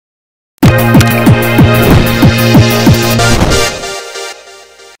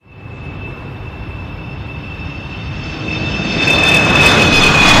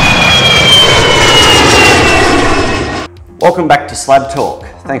Welcome back to Slab Talk.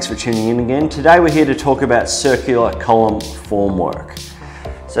 Thanks for tuning in again. Today we're here to talk about circular column formwork.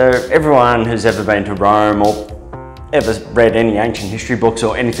 So everyone who's ever been to Rome or ever read any ancient history books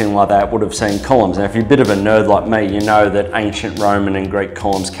or anything like that would have seen columns. Now if you're a bit of a nerd like me, you know that ancient Roman and Greek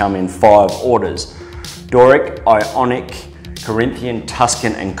columns come in 5 orders: Doric, Ionic, Corinthian,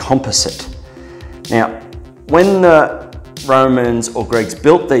 Tuscan and Composite. Now when the Romans or Greeks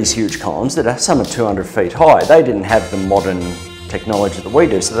built these huge columns that are some are 200 feet high, they didn't have the modern technology that we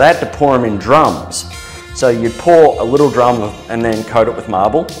do, so they had to pour them in drums. So you'd pour a little drum and then coat it with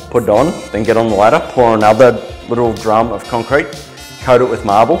marble, put it on, then get on the ladder, pour another little drum of concrete, coat it with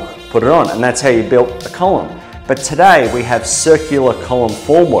marble, put it on, and that's how you built a column. But today we have circular column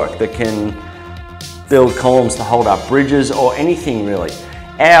formwork that can build columns to hold up bridges or anything really.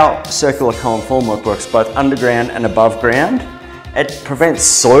 Our circular column formwork works both underground and above ground. It prevents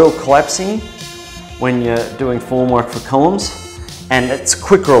soil collapsing when you're doing formwork for columns, and it's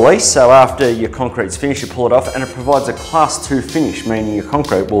quick release, so after your concrete's finished you pull it off, and it provides a class 2 finish, meaning your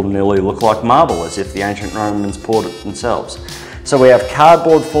concrete will nearly look like marble as if the ancient Romans poured it themselves. So we have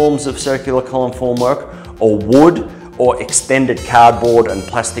cardboard forms of circular column formwork, or wood, or extended cardboard and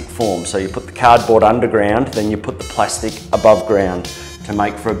plastic forms. So you put the cardboard underground, then you put the plastic above ground to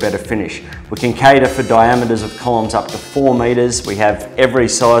make for a better finish. We can cater for diameters of columns up to 4 meters. We have every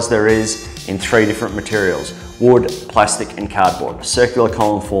size there is in 3 different materials: wood, plastic and cardboard. Circular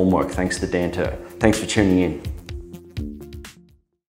column formwork thanks to Danterr. Thanks for tuning in.